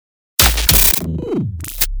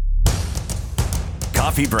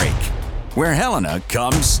Coffee Break, where Helena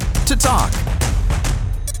comes to talk.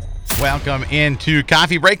 Welcome into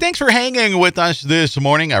Coffee Break. Thanks for hanging with us this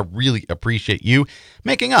morning. I really appreciate you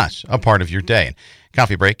making us a part of your day.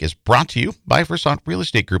 Coffee Break is brought to you by Versant Real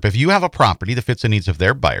Estate Group. If you have a property that fits the needs of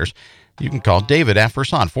their buyers, you can call David at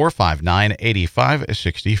Versant,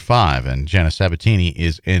 459-8565. And Jena Sabatini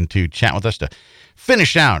is in to chat with us to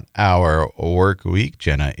finish out our work week.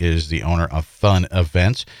 Jena is the owner of Fun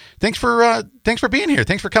Events. Thanks for being here.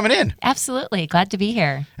 Thanks for coming in. Absolutely. Glad to be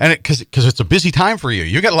here. And because it's a busy time for you.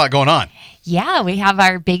 You got a lot going on. Yeah, we have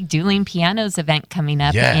our big Dueling Pianos event coming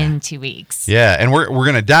up in 2 weeks. Yeah, and we're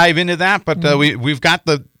going to dive into that, but we've got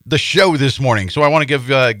the show this morning. So I want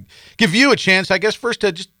to give you a chance, I guess, first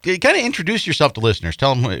to just kind of introduce yourself to listeners.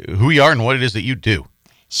 Tell them who you are and what it is that you do.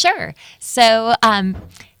 Sure. So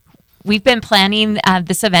we've been planning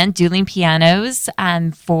this event, Dueling Pianos,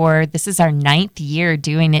 this is our 9th year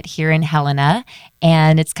doing it here in Helena.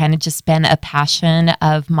 And it's kind of just been a passion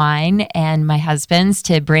of mine and my husband's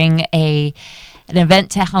to bring an event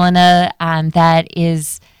to Helena that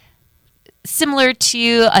is similar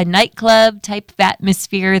to a nightclub type of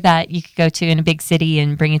atmosphere that you could go to in a big city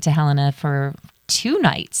and bring it to Helena for 2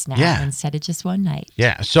 nights now instead of just 1 night.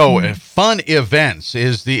 Yeah. So Fun Events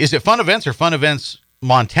is it Fun Events or Fun Events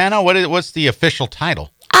Montana? What's the official title?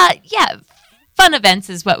 Fun Events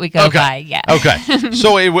is what we go by. Yeah. Okay.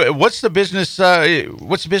 So what's the business?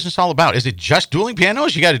 What's the business all about? Is it just dueling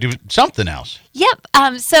pianos? You got to do something else. Yep.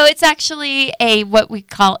 So it's actually what we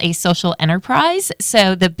call a social enterprise.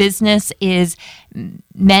 So the business is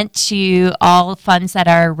meant to, all funds that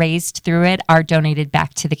are raised through it are donated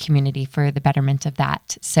back to the community for the betterment of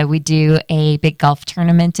that. So we do a big golf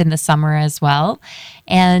tournament in the summer as well.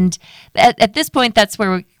 And at this point, that's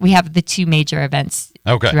where we have the 2 major events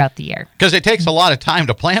throughout the year. Because it takes a lot of time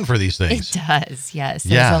to plan for these things. It does, yes.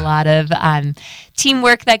 There's a lot of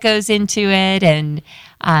teamwork that goes into it and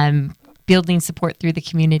building support through the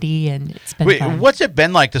community, and it's been fun. What's it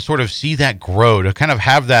been like to sort of see that grow, to kind of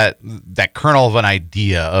have that kernel of an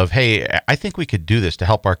idea of, hey, I think we could do this to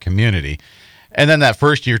help our community? And then that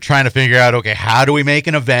first year trying to figure out, okay, how do we make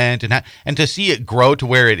an event? And to see it grow to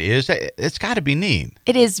where it is, it's got to be neat.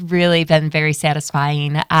 It has really been very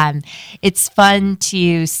satisfying. It's fun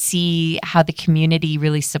to see how the community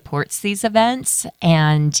really supports these events.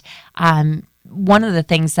 And one of the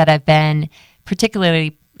things that I've been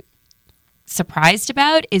particularly surprised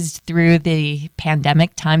about is through the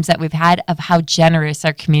pandemic times that we've had of how generous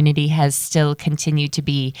our community has still continued to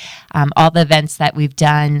be. All the events that we've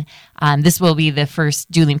done, this will be the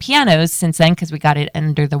first Dueling Pianos since then because we got it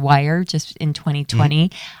under the wire just in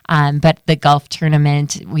 2020. But the golf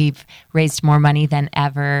tournament, we've raised more money than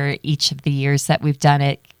ever each of the years that we've done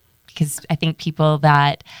it, because I think people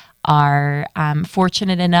that are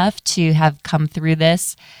fortunate enough to have come through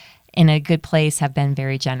this in a good place have been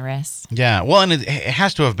very generous. Yeah, well, and it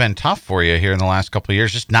has to have been tough for you here in the last couple of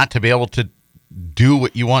years just not to be able to do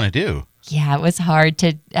what you want to do. Yeah, it was hard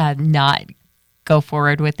to not go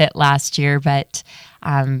forward with it last year, but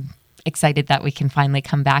excited that we can finally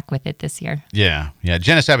come back with it this year. Yeah.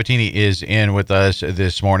 Jena Sabatini is in with us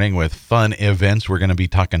this morning with Fun Events. We're going to be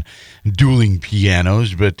talking dueling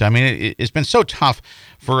pianos, but I mean, it's been so tough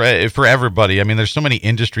for everybody. I mean, there's so many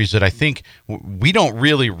industries that I think we don't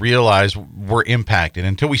really realize we're impacted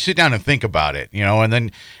until we sit down and think about it, and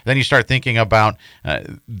then you start thinking about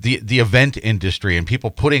the event industry and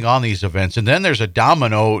people putting on these events. And then there's a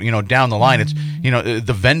domino, down the line. It's,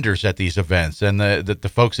 the vendors at these events and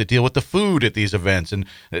the folks that deal with the food at these events and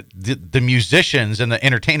the musicians and the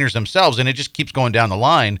entertainers themselves. And it just keeps going down the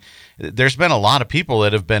line. There's been a lot of people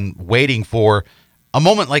that have been waiting for a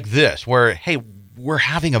moment like this where, hey, we're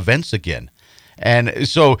having events again. And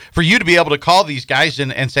so for you to be able to call these guys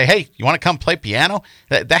and say, hey, you want to come play piano?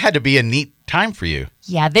 That had to be a neat time for you.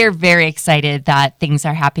 Yeah, they're very excited that things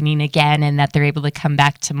are happening again and that they're able to come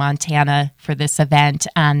back to Montana for this event.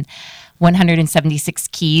 176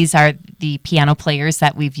 keys are the piano players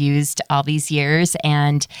that we've used all these years,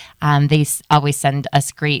 and they always send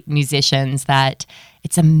us great musicians that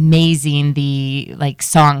it's amazing the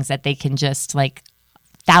songs that they can just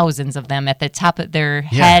thousands of them at the top of their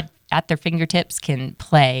head, at their fingertips, can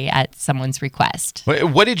play at someone's request.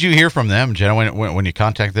 What did you hear from them, Jena, when you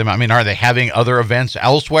contacted them? I mean, are they having other events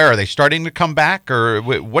elsewhere? Are they starting to come back, or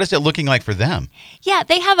what is it looking like for them? Yeah,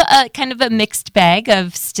 they have a kind of a mixed bag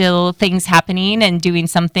of still things happening and doing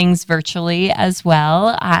some things virtually as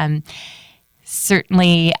well.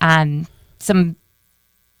 Certainly,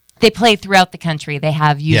 they play throughout the country. They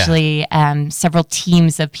have usually several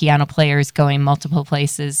teams of piano players going multiple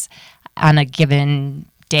places on a given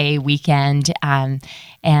day weekend.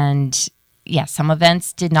 And yeah, some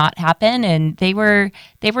events did not happen, and they were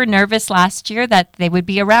nervous last year that they would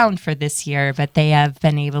be around for this year, but they have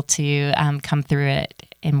been able to come through it.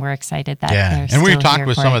 And we're excited that they're still and we've talked here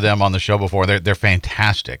with for some it. of them on the show before. They're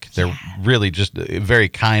fantastic. They're really just very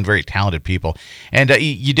kind, very talented people. And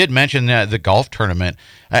you did mention the golf tournament.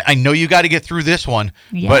 I know you got to get through this one,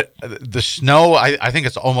 but the snow, I think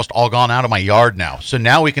it's almost all gone out of my yard now. So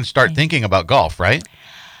now we can start thinking about golf, right?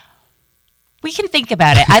 We can think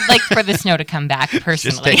about it. I'd like for the snow to come back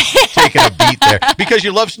personally. Just taking a beat there. Because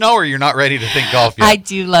you love snow, or you're not ready to think golf yet? I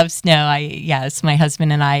do love snow. Yes, my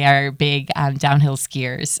husband and I are big downhill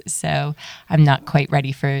skiers, so I'm not quite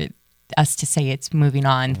ready for us to say it's moving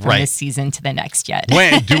on from this season to the next yet.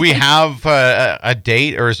 When do we have a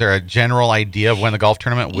date, or is there a general idea of when the golf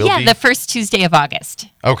tournament will be? Yeah, the first Tuesday of August.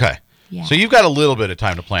 Okay. Yeah. So you've got a little bit of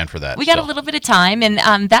time to plan for that. We got a little bit of time,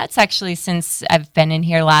 and that's actually, since I've been in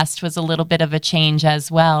here last, was a little bit of a change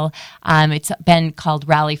as well. It's been called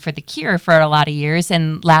Rally for the Cure for a lot of years,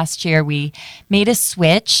 and last year we made a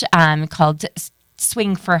switch called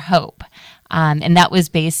Swing for Hope. And that was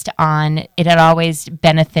based on, it had always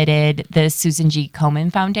benefited the Susan G.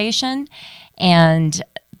 Komen Foundation, and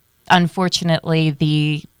unfortunately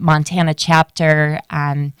the Montana chapter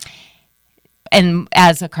and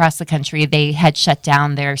as across the country, they had shut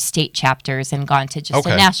down their state chapters and gone to just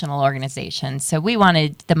a national organization. So we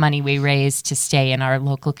wanted the money we raised to stay in our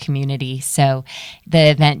local community. So the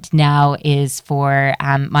event now is for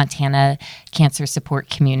Montana Cancer Support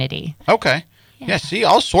Community. Okay. Yeah, see,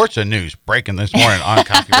 all sorts of news breaking this morning on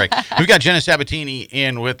Coffee Break. We've got Jena Sabatini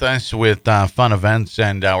in with us with fun events,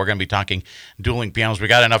 and we're going to be talking dueling pianos. We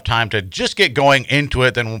got enough time to just get going into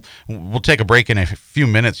it, then we'll take a break in a few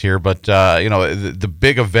minutes here. But, the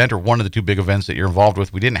big event, or one of the two big events that you're involved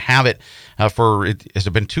with, we didn't have it has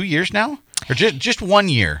it been 2 years now? Or just 1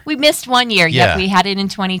 year? We missed 1 year. Yeah. Yep, we had it in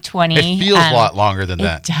 2020. It feels a lot longer than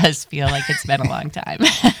that. It does feel like it's been a long time.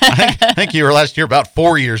 I think you were last year about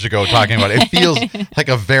 4 years ago talking about it. It feels like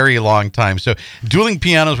a very long time. So dueling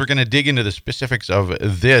pianos, we're going to dig into the specifics of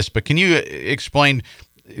this, but can you explain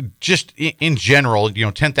just in general,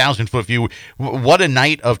 10,000 foot view, what a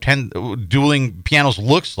night of 10 dueling pianos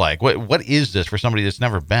looks like? What is this for somebody that's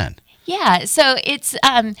never been? Yeah, so it's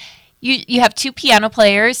you have two piano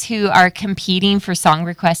players who are competing for song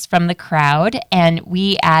requests from the crowd, and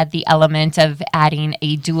we add the element of adding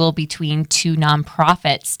a duel between two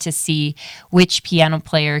nonprofits to see which piano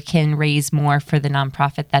player can raise more for the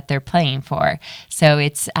nonprofit that they're playing for. So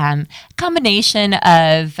it's a combination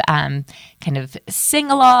of kind of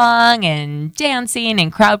sing-along and dancing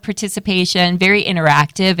and crowd participation, very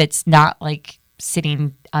interactive. It's not like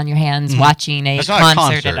sitting on your hands watching a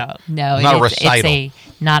concert at all. No, not a recital. It's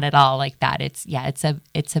not at all like that. It's a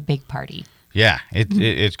big party. Yeah,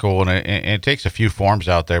 it's cool, and it takes a few forms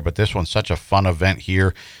out there, but this one's such a fun event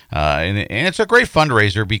here, and it's a great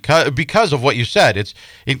fundraiser because of what you said. It's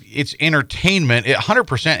entertainment. It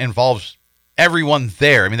 100% involves everyone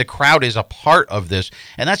there. I mean, the crowd is a part of this,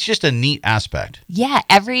 and that's just a neat aspect. Yeah,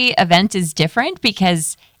 every event is different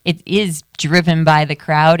because it is driven by the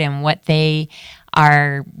crowd and what they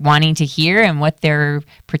are wanting to hear and what they're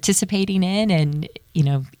participating in, and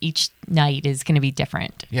each night is going to be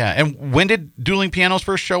different. Yeah, and when did Dueling Pianos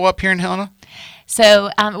first show up here in Helena? So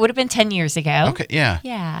it would have been 10 years ago. Okay, yeah,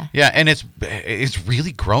 and it's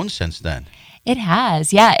really grown since then. It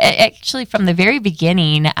has, yeah. Actually, from the very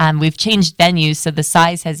beginning, we've changed venues, so the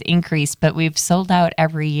size has increased, but we've sold out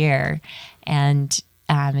every year, and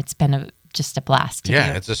it's been just a blast to do.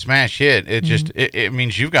 It's a smash hit. It just it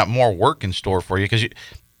means you've got more work in store for you because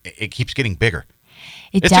it keeps getting bigger.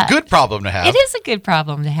 It's a good problem to have. It is a good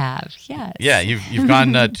problem to have. Yes. Yeah, you've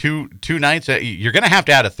gone two nights. You're going to have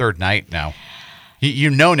to add a third night now.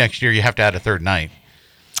 Next year you have to add a third night.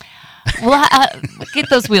 Well, get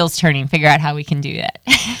those wheels turning. Figure out how we can do that.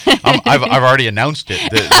 I've already announced it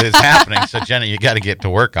that it's happening. So Jena, you got to get to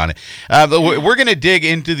work on it. But we're going to dig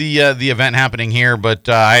into the event happening here, but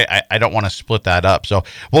I don't want to split that up. So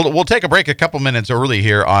we'll take a break a couple minutes early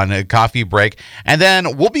here on Coffee Break, and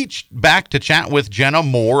then we'll be back to chat with Jena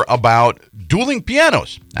more about dueling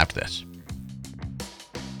pianos after this.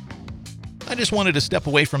 I just wanted to step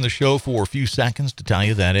away from the show for a few seconds to tell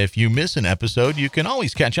you that if you miss an episode, you can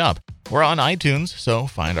always catch up. We're on iTunes, so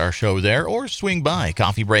find our show there or swing by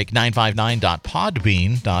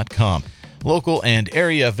coffeebreak959.podbean.com. Local and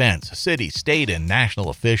area events, city, state, and national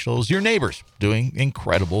officials, your neighbors doing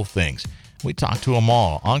incredible things. We talk to them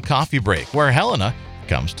all on Coffee Break, where Helena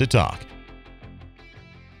comes to talk.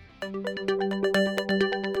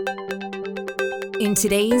 In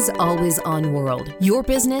today's always-on world, your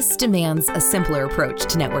business demands a simpler approach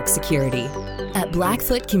to network security. At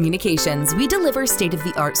Blackfoot Communications, we deliver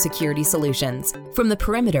state-of-the-art security solutions, from the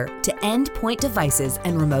perimeter to endpoint devices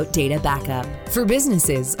and remote data backup, for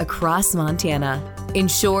businesses across Montana.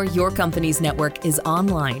 Ensure your company's network is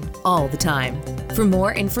online all the time. For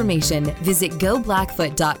more information, visit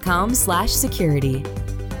goblackfoot.com/security.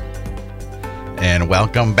 And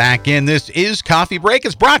welcome back in. This is Coffee Break.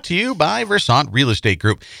 It's brought to you by Versant Real Estate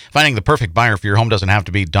Group. Finding the perfect buyer for your home doesn't have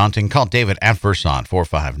to be daunting. Call David at Versant,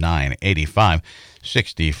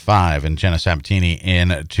 459-8565. And Jena Sabatini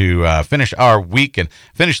in to finish our week and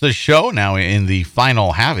finish this show now in the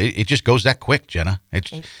final half. It just goes that quick, Jena.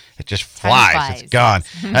 It just flies. It's gone.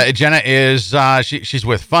 Jena is she's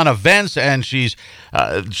with Fun Events, and she's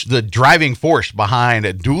the driving force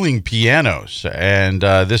behind Dueling Pianos. And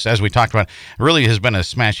this, as we talked about, really has been a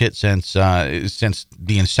smash hit since the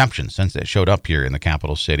inception, since it showed up here in the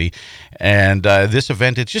capital city. And this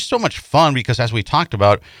event, it's just so much fun because, as we talked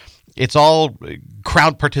about, it's all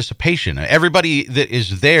crowd participation. Everybody that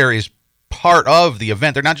is there is part of the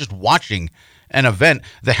event. They're not just watching an event.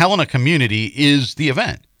 The Helena community is the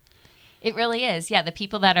event. It really is. Yeah, the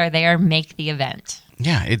people that are there make the event.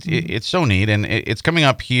 Yeah, it's so neat, and it's coming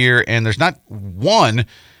up here, and there's not one,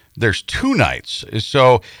 there's 2 nights.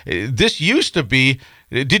 So this used to be,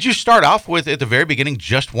 did you start off with, at the very beginning,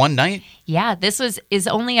 just one night? Yeah, this is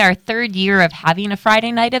only our 3rd year of having a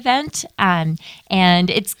Friday night event, and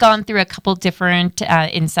it's gone through a couple different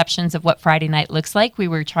inceptions of what Friday night looks like. We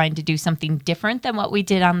were trying to do something different than what we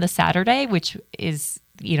did on the Saturday, which is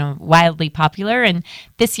wildly popular. And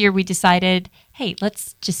this year we decided, hey,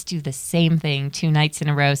 let's just do the same thing 2 nights in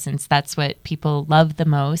a row, since that's what people love the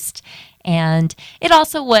most. And it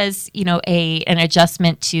also was, an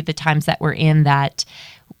adjustment to the times that we're in, that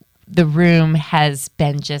the room has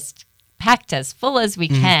been just packed as full as we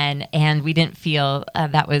can, and we didn't feel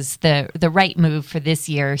that was the right move for this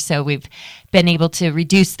year. So we've been able to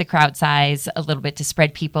reduce the crowd size a little bit to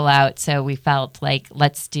spread people out. So we felt like,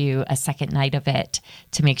 let's do a second night of it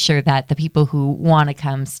to make sure that the people who want to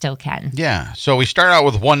come still can. Yeah. So we start out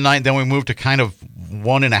with one night, then we move to kind of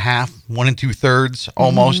 1.5, 1 2/3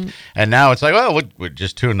 almost. And now it's like, well, we're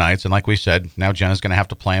just 2 nights. And like we said, now Jenna's going to have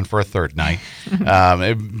to plan for a 3rd night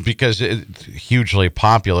because it's hugely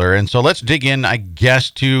popular. And so let's dig in, I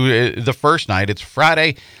guess, to the first night. It's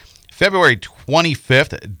Friday, February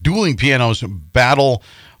 25th, Dueling Pianos Battle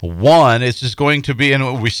 1. This is going to be, and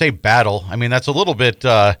when we say battle, I mean, that's a little bit,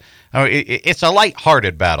 it's a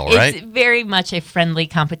lighthearted battle, right? It's very much a friendly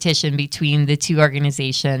competition between the 2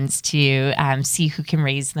 organizations to see who can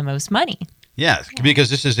raise the most money. Yes, because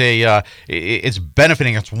this is it's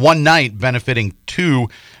benefiting, it's one night benefiting 2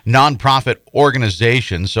 nonprofit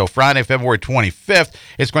organizations. So Friday, February 25th,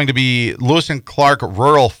 it's going to be Lewis and Clark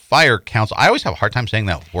Rural Fire Council. I always have a hard time saying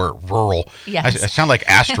that word, rural. Yes. I sound like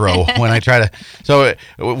Astro when I try to. So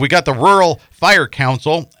we got the Rural Fire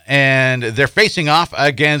Council, and they're facing off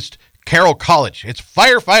against Carroll College. It's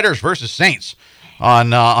firefighters versus Saints on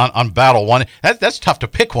Battle 1. That's tough to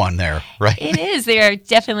pick one there, right? It is. There are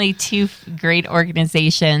definitely 2 great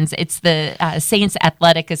organizations. It's the Saints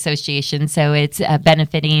Athletic Association, so it's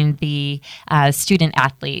benefiting the student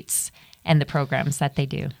athletes and the programs that they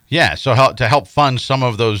do. Yeah, so to help fund some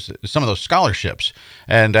of those scholarships.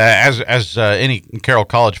 And as any Carroll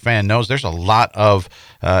College fan knows, there's a lot of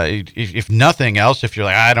if nothing else, if you're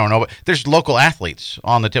like, I don't know, but there's local athletes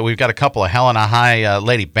on the team. We've got a couple of Helena High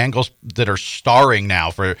Lady Bengals that are starring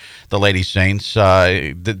now for the Lady Saints.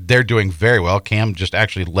 They're doing very well. Cam just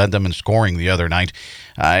actually led them in scoring the other night.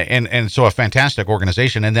 And so a fantastic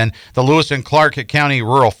organization. And then the Lewis and Clark County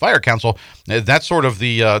Rural Fire Council, that's sort of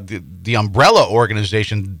the umbrella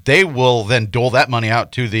organization. They will then dole that money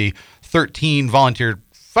out to the 13 volunteer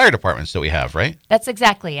fire departments that we have, right? That's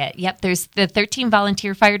exactly it. Yep, there's the 13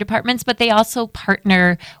 volunteer fire departments, but they also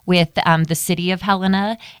partner with the city of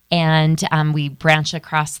Helena, and we branch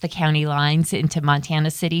across the county lines into Montana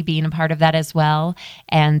City being a part of that as well,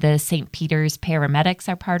 and the St. Peter's paramedics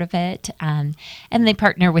are part of it, and they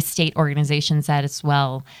partner with state organizations as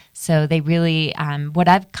well. So they really, what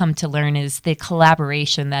I've come to learn is the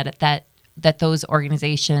collaboration that those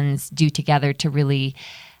organizations do together to really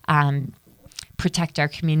protect our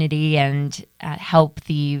community and help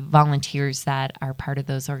the volunteers that are part of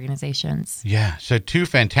those organizations. Yeah, so 2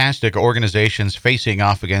 fantastic organizations facing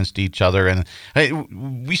off against each other. And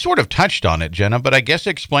we sort of touched on it, Jena, but I guess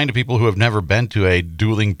explain to people who have never been to a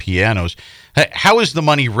Dueling Pianos, how is the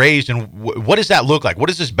money raised and what does that look like? What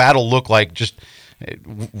does this battle look like just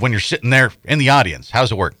when you're sitting there in the audience? How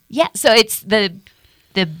does it work? Yeah, so it's the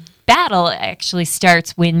battle actually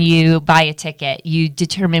starts when you buy a ticket. You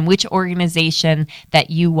determine which organization that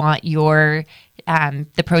you want your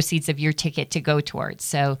the proceeds of your ticket to go towards.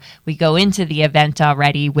 So we go into the event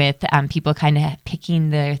already with people kind of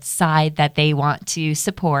picking the side that they want to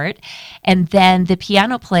support. And then the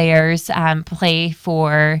piano players play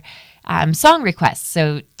for song requests.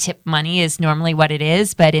 So tip money is normally what it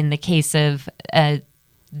is, but in the case of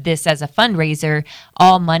this as a fundraiser,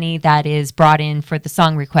 all money that is brought in for the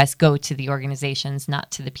song request go to the organizations, not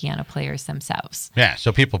to the piano players themselves. Yeah,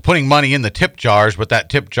 so people putting money in the tip jars, but that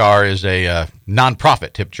tip jar is a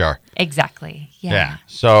nonprofit tip jar. Exactly. Yeah.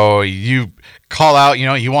 So you call out,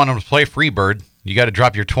 you want them to play Freebird, you got to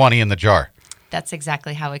drop your 20 in the jar. That's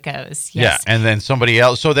exactly how it goes. Yes. Yeah, and then somebody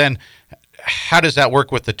else. So then how does that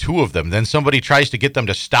work with the two of them? Then somebody tries to get them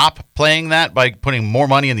to stop playing that by putting more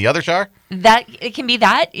money in the other jar? That it can be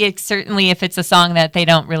that. It's certainly if it's a song that they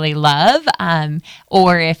don't really love,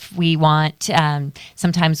 or if we want,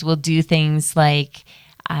 sometimes we'll do things like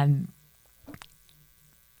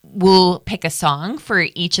we'll pick a song for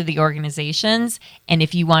each of the organizations, and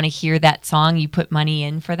if you want to hear that song, you put money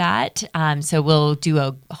in for that. So we'll do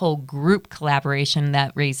a whole group collaboration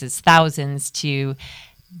that raises thousands to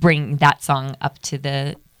bring that song up to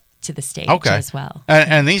the stage as well.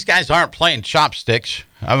 And these guys aren't playing chopsticks.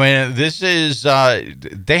 I mean, this is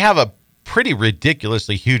they have a pretty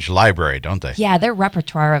ridiculously huge library, don't they? Yeah, their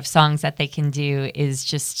repertoire of songs that they can do is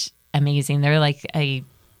just amazing. They're like a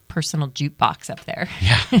personal jukebox up there.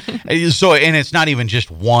 Yeah. So, and it's not even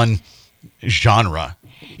just one genre.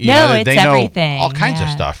 It's they everything. Know all kinds of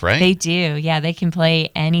stuff, right? They do. Yeah, they can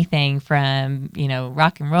play anything from,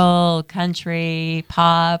 rock and roll, country,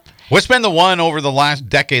 pop. What's been the one over the last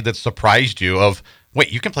decade that surprised you of,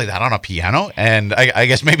 wait, you can play that on a piano? And I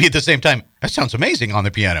guess maybe at the same time, that sounds amazing on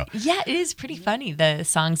the piano. Yeah, it is pretty funny, the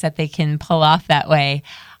songs that they can pull off that way.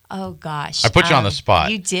 Oh, gosh. I put you on the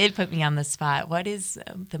spot. You did put me on the spot. What is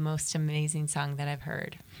the most amazing song that I've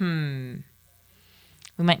heard?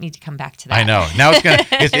 We might need to come back to that. I know. Now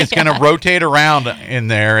it's gonna rotate around in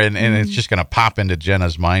there, and it's just gonna pop into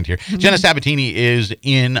Jena's mind here. Jena Sabatini is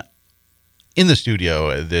in the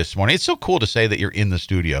studio this morning. It's so cool to say that you're in the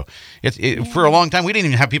studio. For a long time, we didn't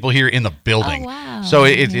even have people here in the building. Oh, wow. So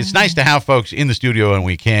it's nice to have folks in the studio, and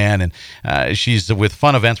we can. And she's with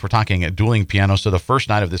Fun Events. We're talking Dueling Pianos. So the first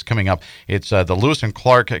night of this coming up, it's the Lewis and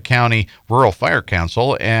Clark County Rural Fire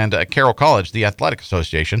Council and Carroll College, the Athletic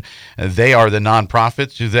Association. They are the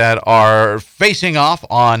nonprofits that are facing off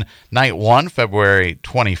on night one, February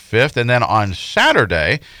 25th. And then on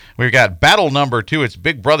Saturday, we've got battle number 2. It's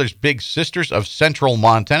Big Brothers, Big Sisters of Central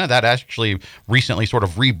Montana. That actually recently sort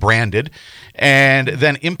of rebranded. And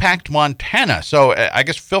then Impact Montana. So I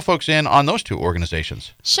guess fill folks in on those two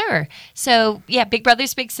organizations. Sure. So, yeah, Big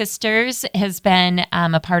Brothers, Big Sisters has been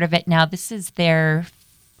a part of it now. This is their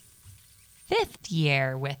 5th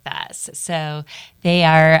year with us. So they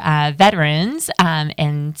are veterans.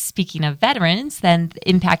 And speaking of veterans, then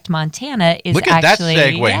Impact Montana is Look at actually...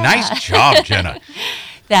 that segue. Yeah. Nice job, Jena.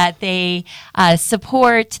 That they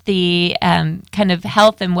support the kind of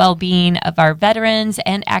health and well-being of our veterans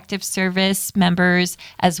and active service members,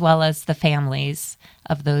 as well as the families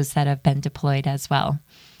of those that have been deployed as well.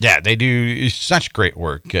 Yeah, they do such great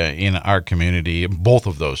work in our community, both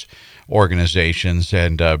of those organizations.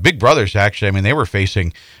 And Big Brothers, actually, I mean, they were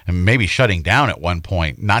facing maybe shutting down at one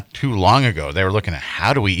point not too long ago. They were looking at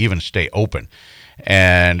how do we even stay open?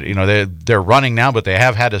 And, they're running now, but they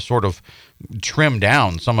have had to sort of trim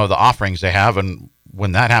down some of the offerings they have. And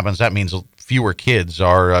when that happens, that means fewer kids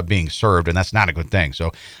are being served, and that's not a good thing.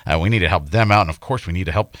 So we need to help them out. And, of course, we need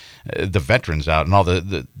to help the veterans out and all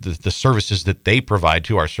the services that they provide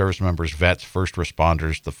to our service members, vets, first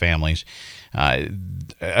responders, the families.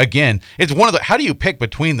 Again, it's one of the – how do you pick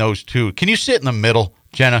between those two? Can you sit in the middle,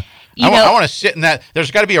 Jena? I want to sit in that.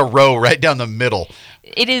 There's got to be a row right down the middle.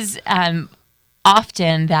 It is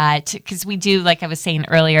often that, because we do, like I was saying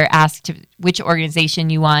earlier, ask which organization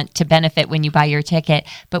you want to benefit when you buy your ticket,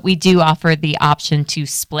 but we do offer the option to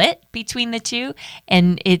split between the two,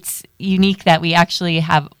 and it's unique that we actually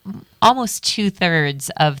have almost 2/3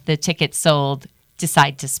 of the tickets sold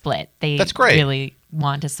decide to split. That's great. Really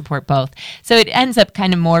want to support both. So it ends up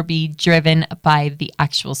kind of more be driven by the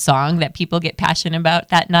actual song that people get passionate about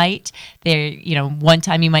that night. There, one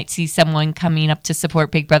time you might see someone coming up to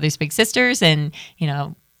support Big Brothers Big Sisters, and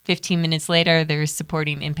 15 minutes later they're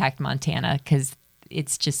supporting Impact Montana, because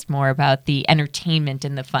it's just more about the entertainment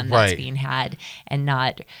and the fun that's being had, and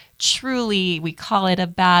not truly, we call it a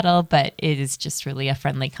battle, but it is just really a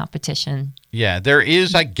friendly competition. Yeah, there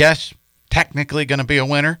is, I guess, technically going to be a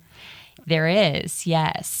winner. There is,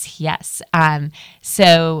 yes.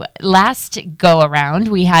 So last go around,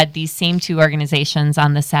 we had these same two organizations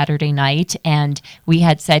on the Saturday night, and we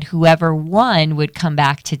had said whoever won would come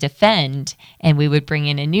back to defend, and we would bring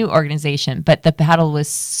in a new organization. But the battle was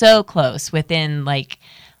so close, within like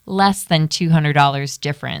less than $200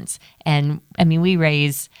 difference. And I mean, we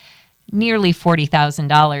raised nearly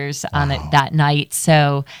 $40,000 on it that night.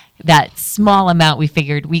 So that small amount, we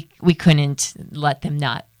figured we couldn't let them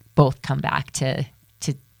not both come back to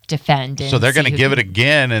defend. And so they're going to give it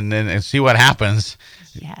again and see what happens.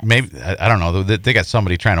 Yes. Maybe, I don't know. They got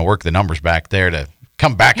somebody trying to work the numbers back there to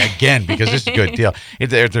come back again, because this is a good deal.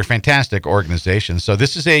 They're fantastic organizations. So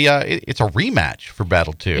this is it's a rematch for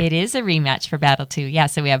Battle 2. It is a rematch for Battle 2. Yeah,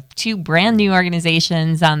 so we have two brand new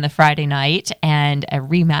organizations on the Friday night and a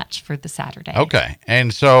rematch for the Saturday. Okay.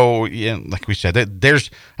 And so, like we said, there's,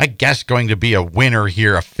 I guess, going to be a winner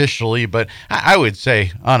here officially, but I would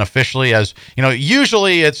say unofficially, as,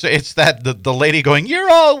 usually it's that the lady going, "You're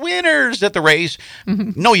all winners" at the race.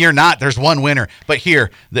 No, you're not. There's one winner. But here,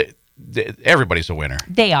 everybody's a winner.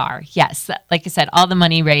 They are, yes. Like I said, all the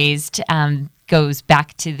money raised goes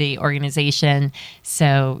back to the organization.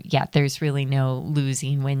 So, yeah, there's really no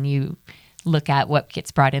losing when you look at what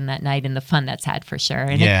gets brought in that night and the fun that's had, for sure.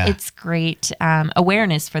 And it's great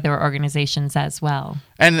awareness for their organizations as well.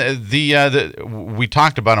 And we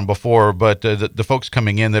talked about them before, but the folks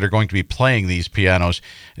coming in that are going to be playing these pianos,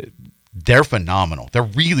 they're phenomenal. They're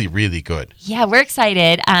really, really good. Yeah, we're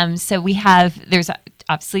excited. So there's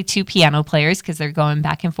obviously two piano players, because they're going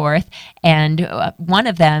back and forth. And one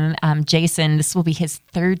of them, Jason, this will be his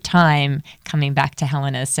third time coming back to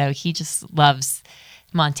Helena. So he just loves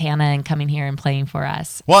Montana and coming here and playing for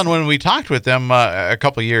us. Well, and when we talked with them a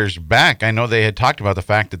couple of years back, I know they had talked about the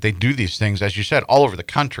fact that they do these things, as you said, all over the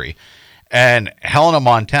country. And Helena,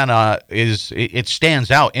 Montana, it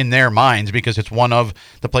stands out in their minds because it's one of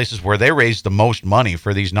the places where they raise the most money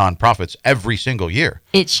for these nonprofits every single year.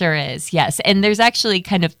 It sure is, yes. And there's actually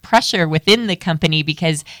kind of pressure within the company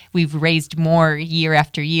because we've raised more year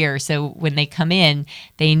after year. So when they come in,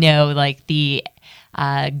 they know like the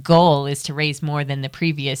goal is to raise more than the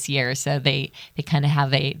previous year. So they kind of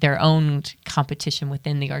have their own competition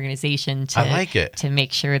within the organization I like it. To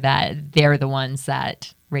make sure that they're the ones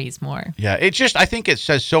that raise more. Yeah, I think it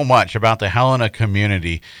says so much about the Helena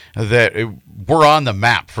community that we're on the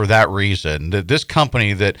map for that reason. That this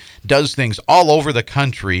company that does things all over the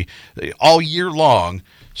country all year long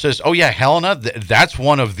says, "Oh yeah, Helena, that's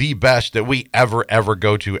one of the best that we ever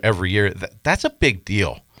go to every year." That's a big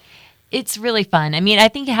deal. It's really fun. I mean, I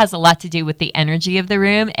think it has a lot to do with the energy of the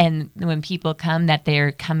room, and when people come, that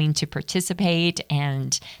they're coming to participate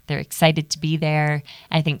and they're excited to be there.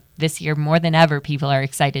 I think this year more than ever, people are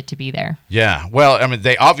excited to be there. Yeah, well, I mean,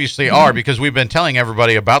 they obviously are, because we've been telling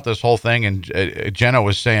everybody about this whole thing, and Jena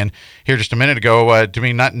was saying here just a minute ago to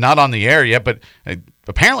me, not on the air yet, but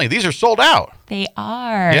apparently these are sold out. They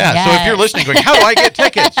are. Yeah, yes. So if you're listening going, "How do I get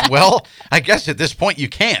tickets?" Well, I guess at this point you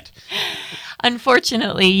can't.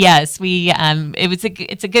 Unfortunately, yes,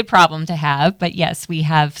 it's a good problem to have, but yes, we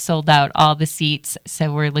have sold out all the seats.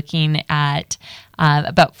 So we're looking at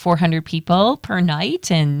about 400 people per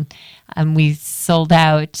night, and we sold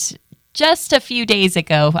out just a few days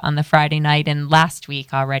ago on the Friday night, and last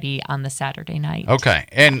week already on the Saturday night. Okay,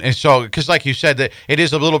 and so because like you said, that it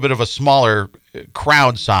is a little bit of a smaller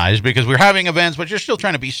crowd size because we're having events, but you're still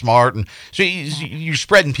trying to be smart, and so you're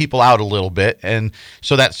spreading people out a little bit, and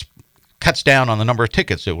so that's cuts down on the number of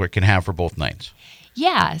tickets that we can have for both nights.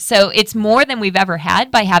 Yeah, so it's more than we've ever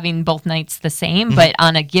had by having both nights the same, but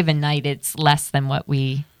on a given night, it's less than what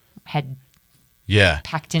we had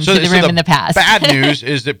packed into the room in the past. Bad news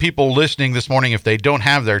is that people listening this morning, if they don't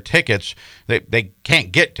have their tickets, they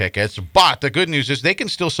can't get tickets. But the good news is they can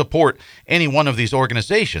still support any one of these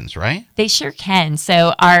organizations, right? They sure can.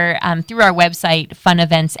 So our through our website,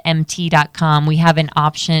 funeventsmt.com, we have an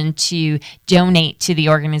option to donate to the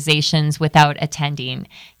organizations without attending.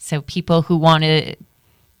 So people who want to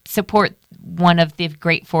support one of the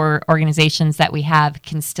great four organizations that we have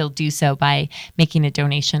can still do so by making a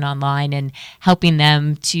donation online and helping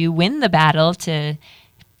them to win the battle to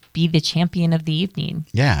be the champion of the evening.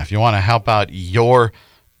 Yeah, if you want to help out your,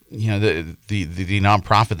 the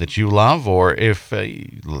nonprofit that you love, or if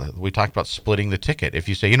we talked about splitting the ticket. If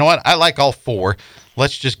you say, you know what, I like all four,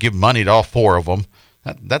 let's just give money to all four of them.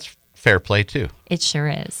 That's fair play too. It sure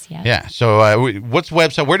is, yeah. Yeah, so what's the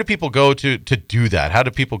website? Where do people go to do that? How do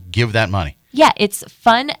people give that money? Yeah, it's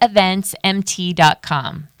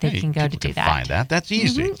funeventsmt.com. They can go to do that. Find that. That's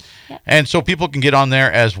easy. Mm-hmm. Yep. And so people can get on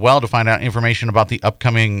there as well to find out information about the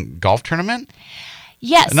upcoming golf tournament?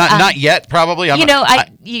 Yes. Not yet, probably. I know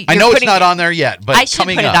it's not on there yet, but I should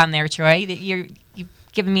coming put up. it on there, Troy. You've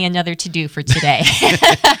given me another to-do for today.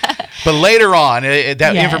 But later on, that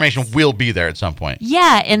Yes. information will be there at some point.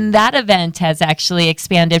 Yeah, and that event has actually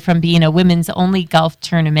expanded from being a women's only golf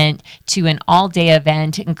tournament to an all-day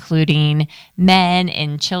event, including men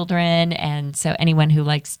and children. And so anyone who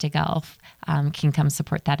likes to golf can come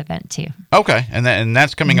support that event too. Okay, and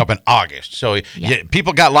that's coming up in August. So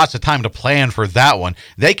people got lots of time to plan for that one.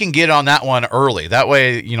 They can get on that one early. That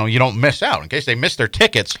way, you don't miss out in case they miss their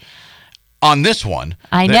tickets on this one.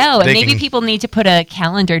 I know, and maybe people need to put a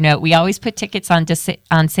calendar note. We always put tickets on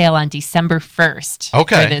sale on December 1st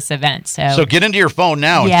for this event. So get into your phone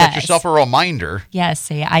now and set yourself a reminder. Yes,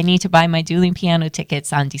 say I need to buy my dueling piano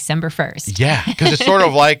tickets on December 1st. Yeah, because it's sort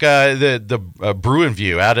of like the Bruin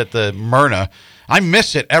View out at the Myrna. I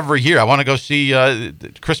miss it every year. I want to go see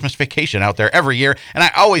Christmas Vacation out there every year, and I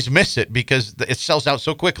always miss it because it sells out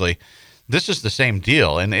so quickly. This is the same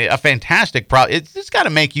deal, and a fantastic it's got to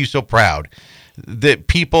make you so proud that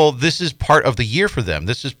this is part of the year for them.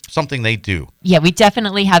 This is something they do. Yeah, we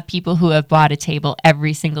definitely have people who have bought a table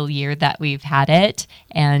every single year that we've had it,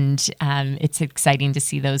 and it's exciting to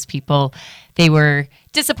see those people. They were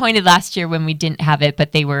disappointed last year when we didn't have it,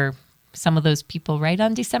 but they were some of those people right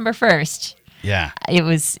on December 1st. Yeah. It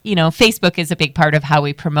was, Facebook is a big part of how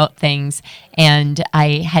we promote things. And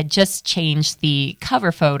I had just changed the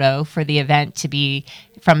cover photo for the event to be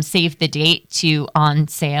from save the date to on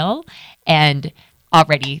sale. And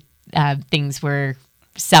already things were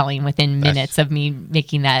selling within minutes of me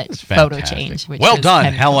making that photo change. Which well was done,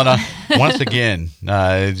 kind of Helena. Once again,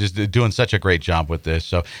 just doing such a great job with this.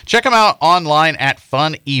 So check them out online at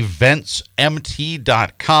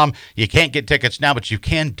funeventsmt.com. You can't get tickets now, but you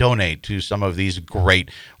can donate to some of these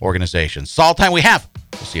great organizations. It's all the time we have.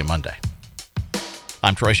 We'll see you Monday.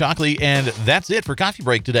 I'm Troy Shockley, and that's it for Coffee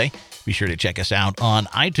Break today. Be sure to check us out on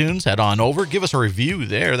iTunes. Head on over, give us a review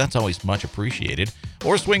there. That's always much appreciated.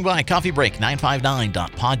 Or swing by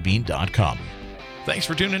coffeebreak959.podbean.com. Thanks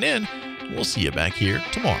for tuning in. We'll see you back here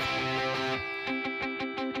tomorrow.